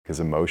Because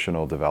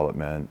emotional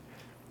development,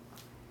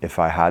 if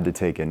I had to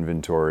take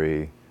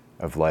inventory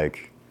of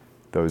like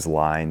those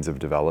lines of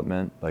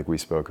development, like we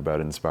spoke about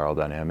in Spiral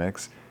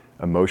Dynamics,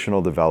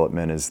 emotional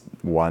development is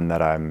one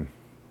that I'm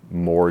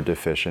more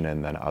deficient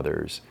in than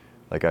others.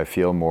 Like I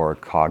feel more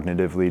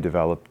cognitively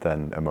developed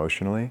than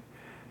emotionally.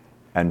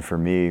 And for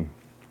me,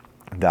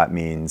 that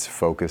means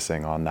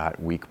focusing on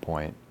that weak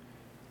point,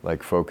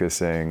 like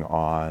focusing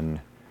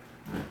on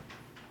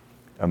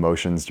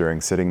emotions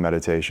during sitting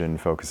meditation,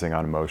 focusing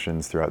on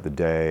emotions throughout the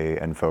day,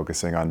 and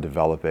focusing on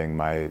developing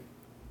my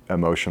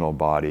emotional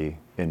body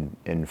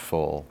in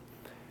full.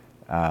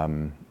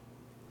 And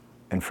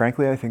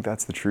frankly, I think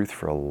that's the truth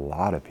for a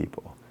lot of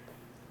people,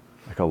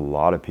 like a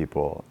lot of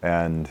people.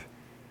 And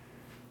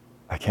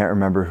I can't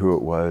remember who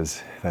it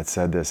was that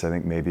said this. I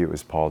think maybe it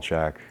was Paul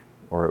Chek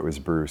or it was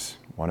Bruce,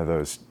 one of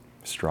those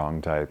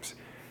strong types,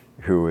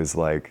 who was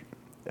like,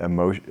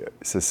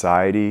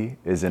 society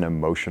is an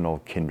emotional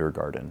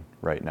kindergarten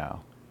right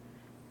now.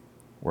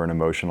 We're an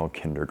emotional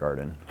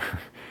kindergarten.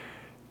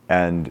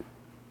 And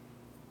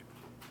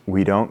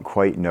we don't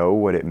quite know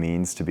what it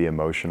means to be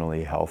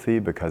emotionally healthy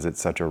because it's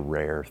such a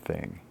rare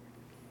thing.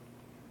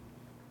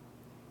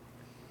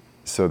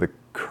 So the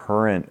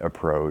current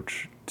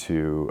approach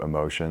to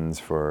emotions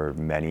for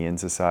many in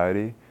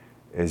society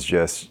is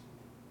just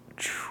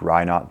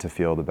try not to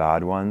feel the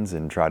bad ones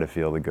and try to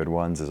feel the good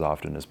ones as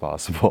often as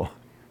possible.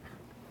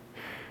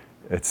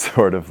 It's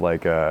sort of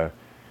like a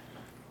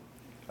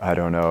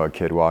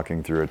kid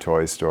walking through a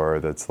toy store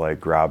that's like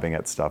grabbing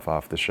at stuff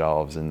off the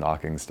shelves and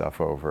knocking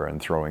stuff over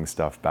and throwing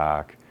stuff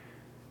back.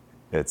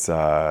 It's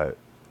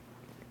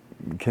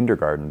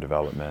kindergarten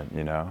development,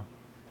 you know?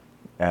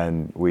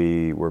 And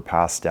we were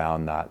passed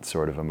down that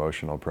sort of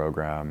emotional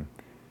program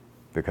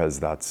because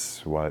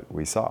that's what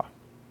we saw.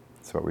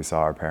 It's what we saw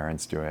our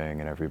parents doing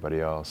and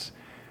everybody else.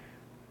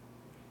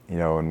 You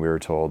know, and we were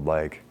told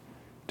like,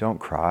 don't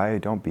cry,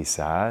 don't be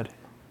sad,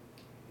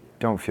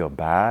 don't feel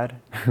bad.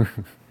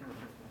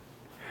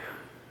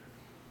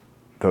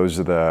 Those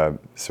are the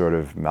sort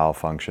of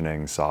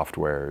malfunctioning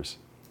softwares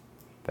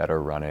that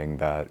are running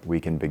that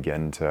we can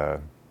begin to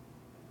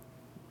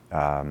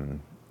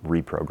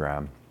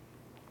reprogram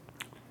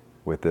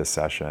with this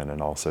session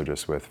and also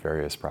just with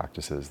various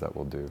practices that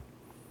we'll do.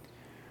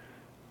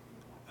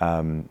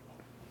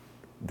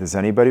 Does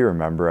anybody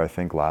remember, I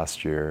think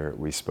last year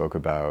we spoke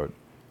about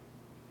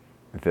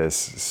this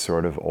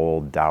sort of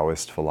old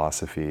Taoist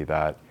philosophy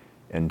that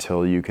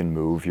until you can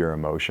move your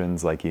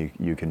emotions like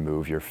you can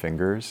move your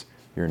fingers,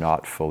 you're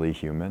not fully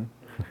human?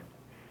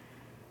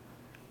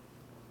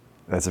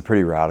 That's a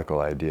pretty radical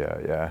idea,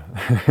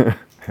 yeah.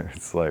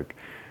 It's like,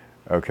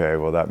 okay,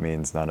 well that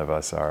means none of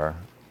us are.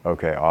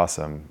 Okay,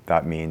 awesome.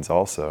 That means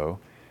also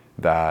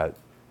that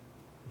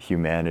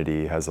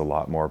humanity has a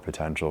lot more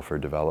potential for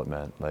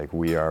development. Like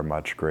we are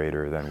much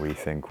greater than we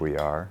think we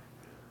are.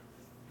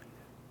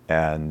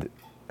 And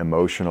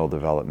emotional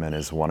development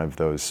is one of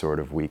those sort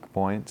of weak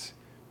points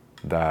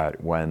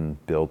that when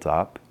built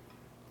up,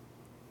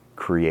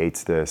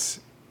 creates this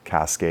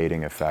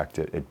cascading effect.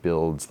 It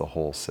builds the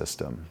whole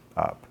system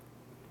up.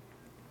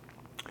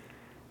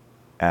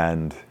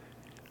 And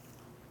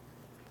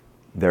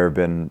there have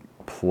been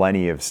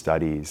plenty of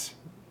studies,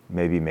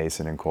 maybe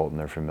Mason and Colton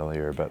are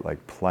familiar, but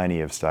like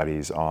plenty of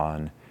studies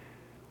on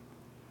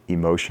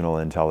emotional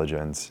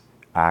intelligence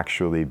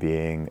actually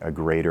being a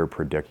greater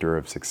predictor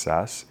of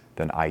success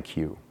than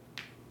IQ.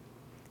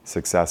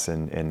 Success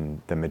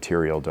in the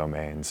material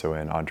domain, so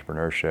in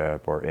entrepreneurship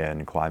or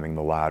in climbing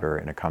the ladder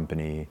in a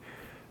company,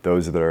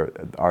 those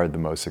that are the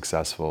most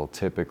successful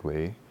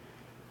typically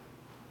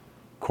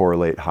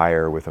correlate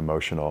higher with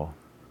emotional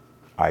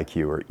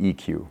IQ or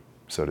EQ,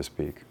 so to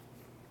speak.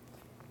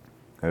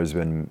 There's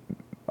been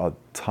a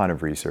ton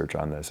of research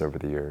on this over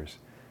the years.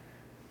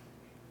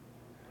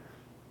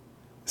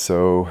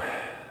 So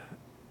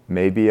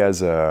maybe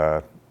as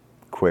a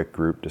quick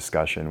group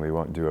discussion, we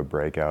won't do a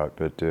breakout,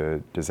 but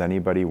does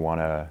anybody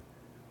want to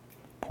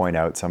point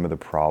out some of the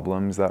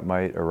problems that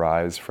might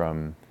arise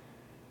from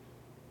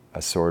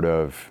a sort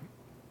of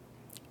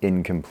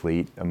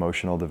incomplete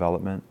emotional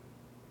development?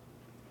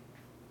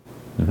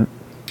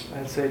 Mm-hmm.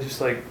 I'd say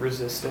just like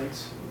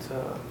resistance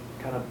to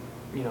kind of,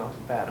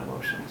 bad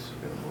emotions.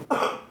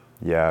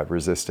 Yeah,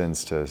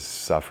 resistance to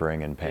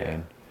suffering and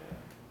pain.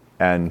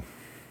 Yeah. And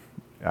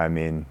I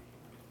mean,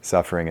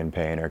 suffering and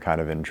pain are kind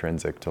of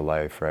intrinsic to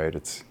life, right?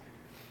 It's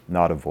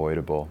not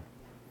avoidable.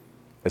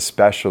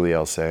 Especially,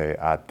 I'll say,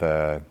 at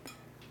the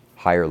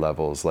higher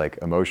levels, like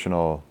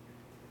emotional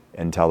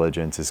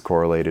intelligence is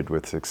correlated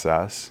with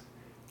success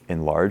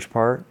in large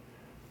part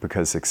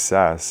because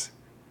success,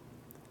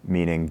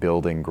 meaning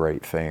building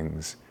great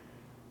things,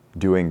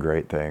 doing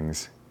great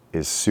things,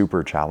 is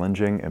super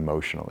challenging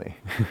emotionally.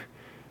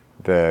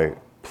 The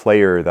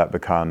player that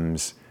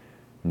becomes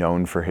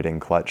known for hitting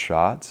clutch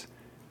shots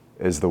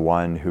is the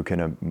one who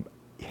can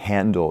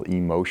handle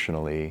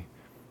emotionally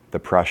the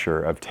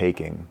pressure of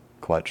taking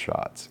clutch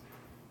shots.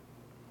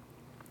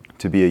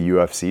 To be a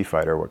UFC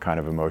fighter, what kind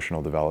of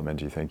emotional development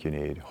do you think you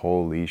need?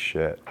 Holy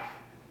shit.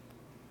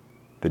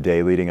 the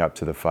day leading up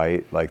to the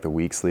fight, like the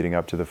weeks leading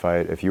up to the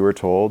fight, if you were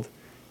told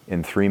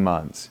in 3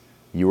 months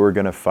you were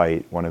going to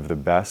fight one of the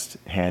best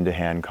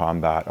hand-to-hand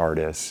combat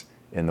artists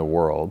in the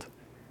world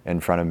in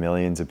front of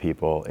millions of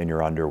people in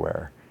your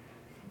underwear,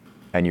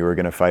 and you were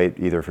going to fight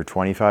either for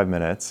 25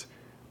 minutes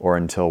or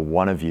until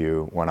one of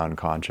you went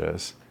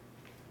unconscious,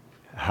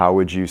 how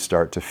would you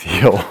start to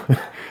feel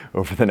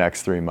over the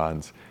next 3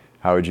 months?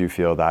 How would you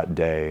feel that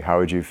day? How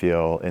would you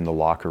feel in the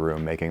locker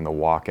room making the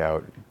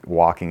walkout,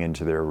 walking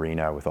into the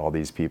arena with all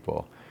these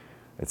people?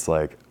 It's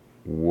like,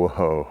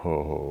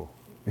 whoa,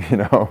 you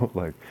know,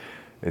 like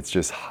it's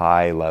just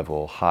high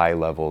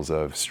levels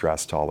of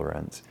stress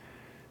tolerance.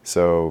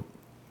 So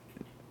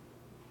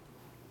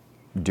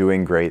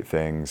doing great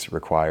things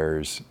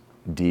requires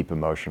deep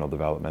emotional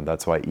development.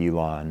 That's why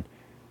Elon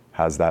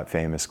has that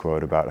famous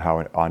quote about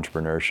how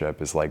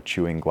entrepreneurship is like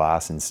chewing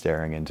glass and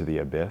staring into the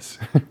abyss.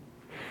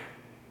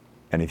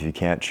 And if you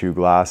can't chew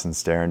glass and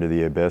stare into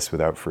the abyss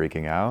without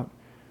freaking out,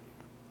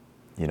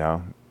 you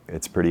know,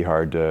 it's pretty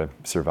hard to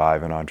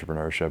survive in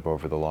entrepreneurship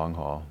over the long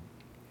haul.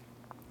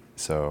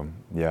 So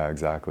yeah,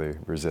 exactly.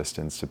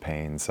 Resistance to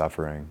pain,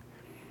 suffering.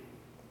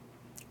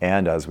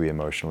 And as we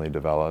emotionally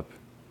develop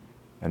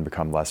and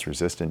become less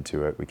resistant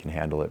to it, we can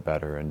handle it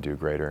better and do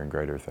greater and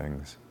greater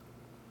things.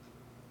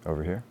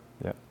 Over here?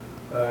 Yeah.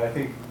 I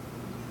think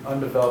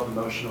undeveloped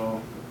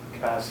emotional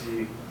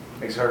capacity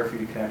makes it harder for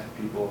you to connect with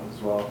people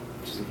as well,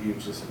 which is a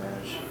huge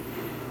disadvantage.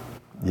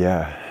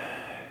 Yeah,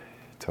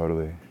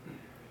 totally.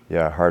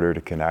 Yeah, harder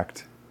to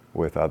connect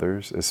with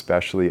others,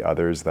 especially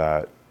others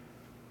that,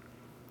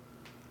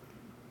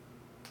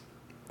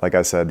 like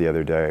I said the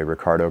other day,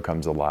 Ricardo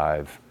comes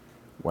alive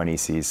when he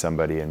sees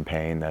somebody in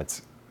pain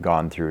that's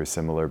gone through a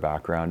similar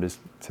background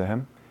to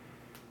him.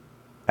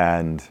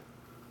 And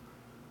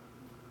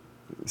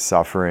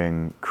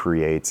suffering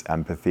creates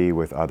empathy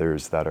with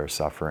others that are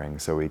suffering,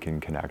 so we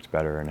can connect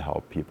better and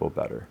help people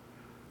better,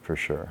 for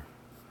sure.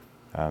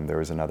 There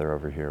was another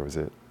over here. Was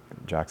it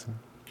Jackson?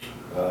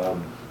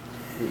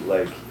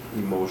 Like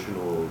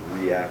emotional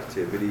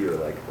reactivity or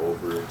like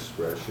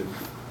overexpression,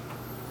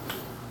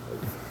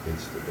 like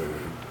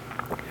instability.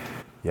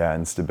 Yeah,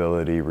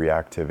 instability,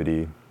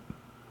 reactivity,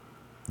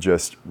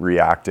 just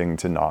reacting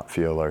to not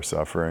feel our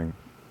suffering,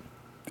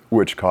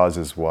 which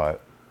causes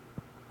what?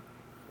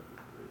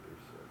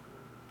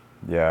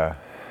 Yeah.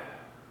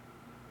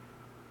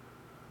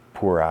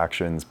 Poor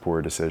actions,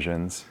 poor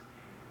decisions.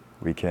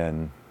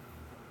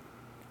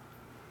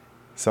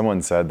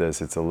 Someone said this,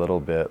 it's a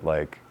little bit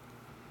like,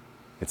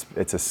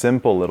 it's a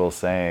simple little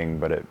saying,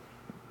 but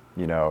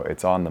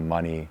it's on the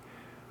money,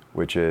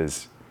 which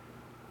is,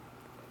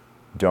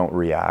 don't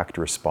react,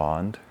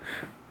 respond.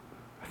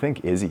 I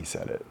think Izzy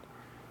said it.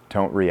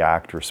 Don't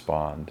react,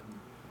 respond.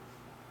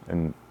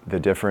 And the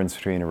difference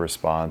between a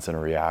response and a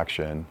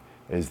reaction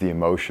is the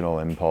emotional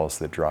impulse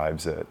that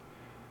drives it.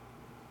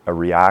 A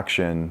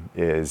reaction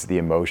is the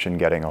emotion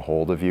getting a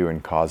hold of you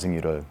and causing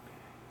you to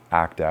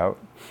act out.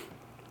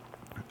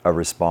 A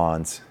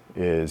response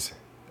is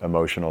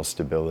emotional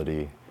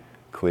stability,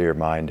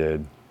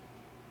 clear-minded,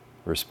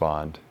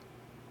 respond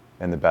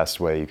in the best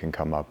way you can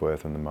come up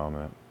with in the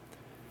moment.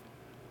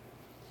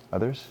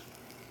 Others?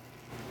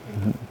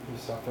 You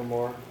suffer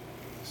more.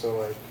 So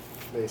like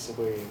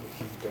basically if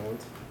you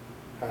don't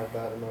have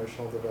that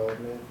emotional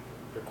development,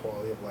 your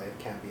quality of life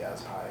can't be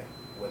as high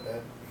with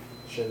it.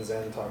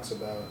 Shinzen talks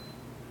about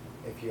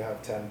if you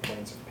have 10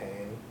 points of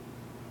pain,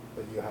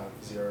 but you have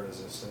 0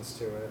 resistance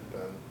to it,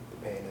 then the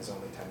pain is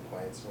only 10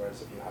 points,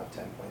 whereas if you have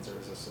 10 points of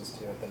resistance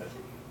to it, then it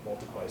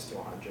multiplies to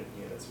 100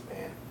 units of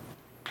pain.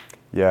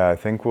 Yeah, I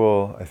think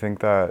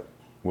that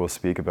we'll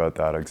speak about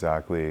that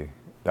exactly,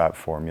 that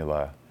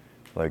formula,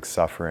 like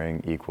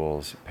suffering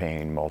equals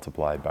pain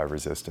multiplied by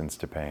resistance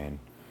to pain.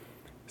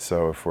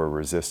 So if we're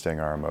resisting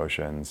our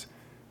emotions,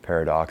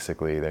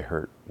 paradoxically, they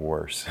hurt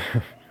worse,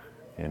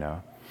 you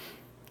know?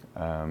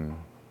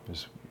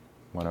 There's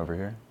one over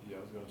here. Yeah, I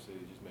was going to say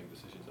just make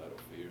decisions out of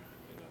fear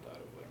and not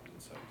out of like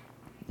insight.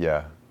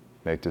 Yeah,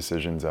 make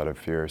decisions out of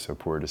fear. So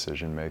poor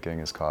decision making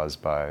is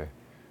caused by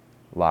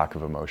lack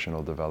of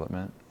emotional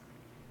development.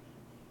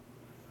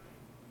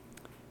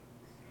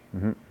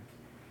 Mm-hmm.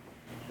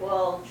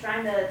 Well,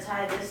 trying to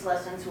tie this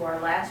lesson to our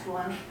last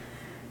one,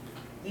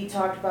 you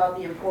talked about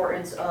the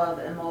importance of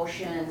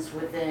emotions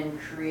within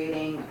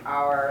creating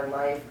our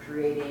life,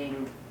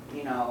 creating,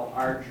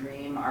 our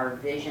dream, our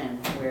vision,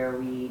 where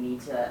we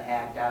need to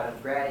act out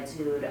of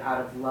gratitude,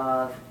 out of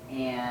love,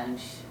 and,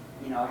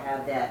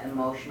 have that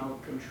emotional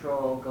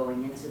control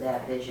going into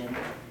that vision.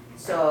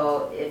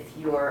 So if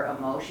your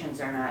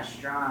emotions are not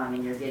strong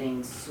and you're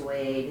getting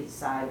swayed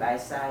side by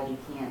side, you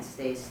can't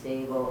stay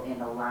stable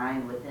and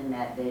aligned within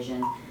that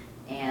vision.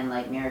 And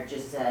like Merrick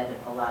just said,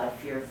 a lot of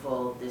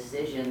fearful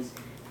decisions.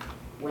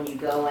 When you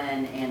go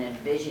in and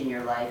envision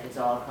your life, it's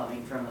all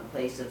coming from a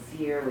place of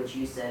fear, which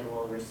you said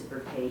will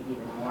reciprocate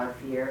even more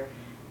fear,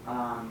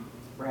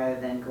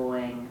 rather than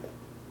going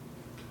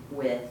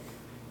with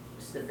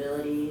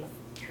stability,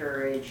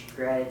 courage,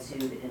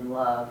 gratitude, and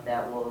love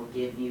that will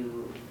give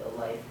you the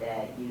life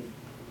that you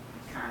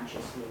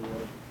consciously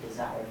would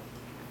desire.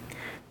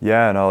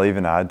 Yeah, and I'll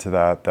even add to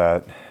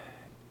that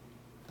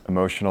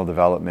emotional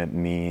development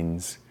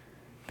means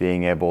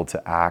being able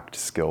to act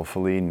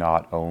skillfully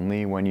not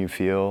only when you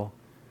feel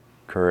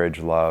courage,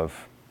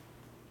 love,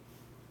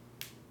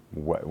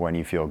 when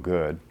you feel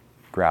good,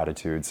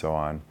 gratitude, so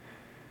on,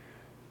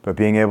 but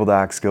being able to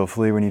act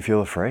skillfully when you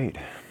feel afraid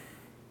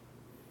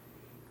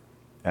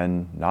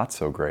and not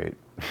so great,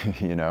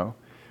 you know?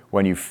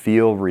 When you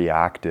feel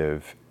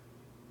reactive,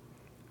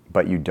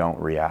 but you don't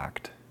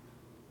react.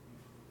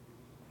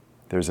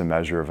 There's a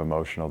measure of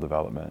emotional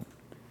development.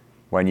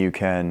 When you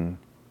can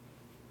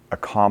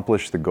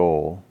accomplish the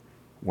goal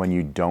when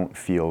you don't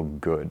feel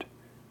good,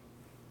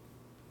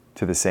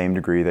 to the same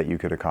degree that you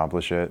could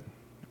accomplish it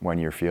when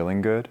you're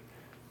feeling good,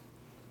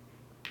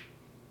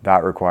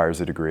 that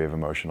requires a degree of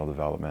emotional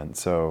development.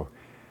 So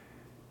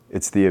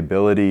it's the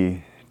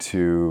ability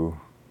to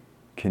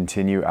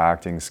continue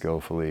acting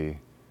skillfully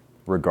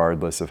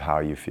regardless of how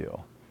you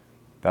feel.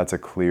 That's a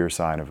clear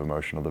sign of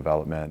emotional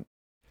development.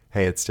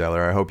 Hey, it's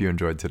Taylor. I hope you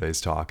enjoyed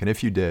today's talk. And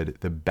if you did,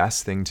 the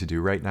best thing to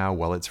do right now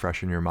while it's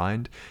fresh in your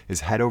mind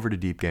is head over to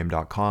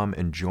deepgame.com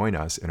and join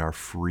us in our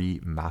free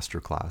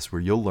masterclass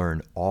where you'll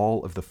learn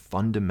all of the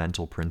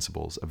fundamental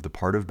principles of the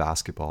part of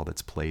basketball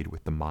that's played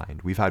with the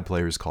mind. We've had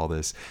players call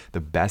this the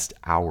best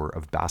hour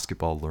of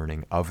basketball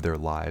learning of their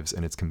lives,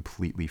 and it's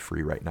completely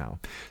free right now.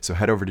 So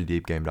head over to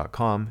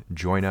deepgame.com,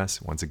 join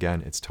us. Once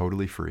again, it's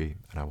totally free,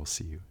 and I will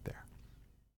see you there.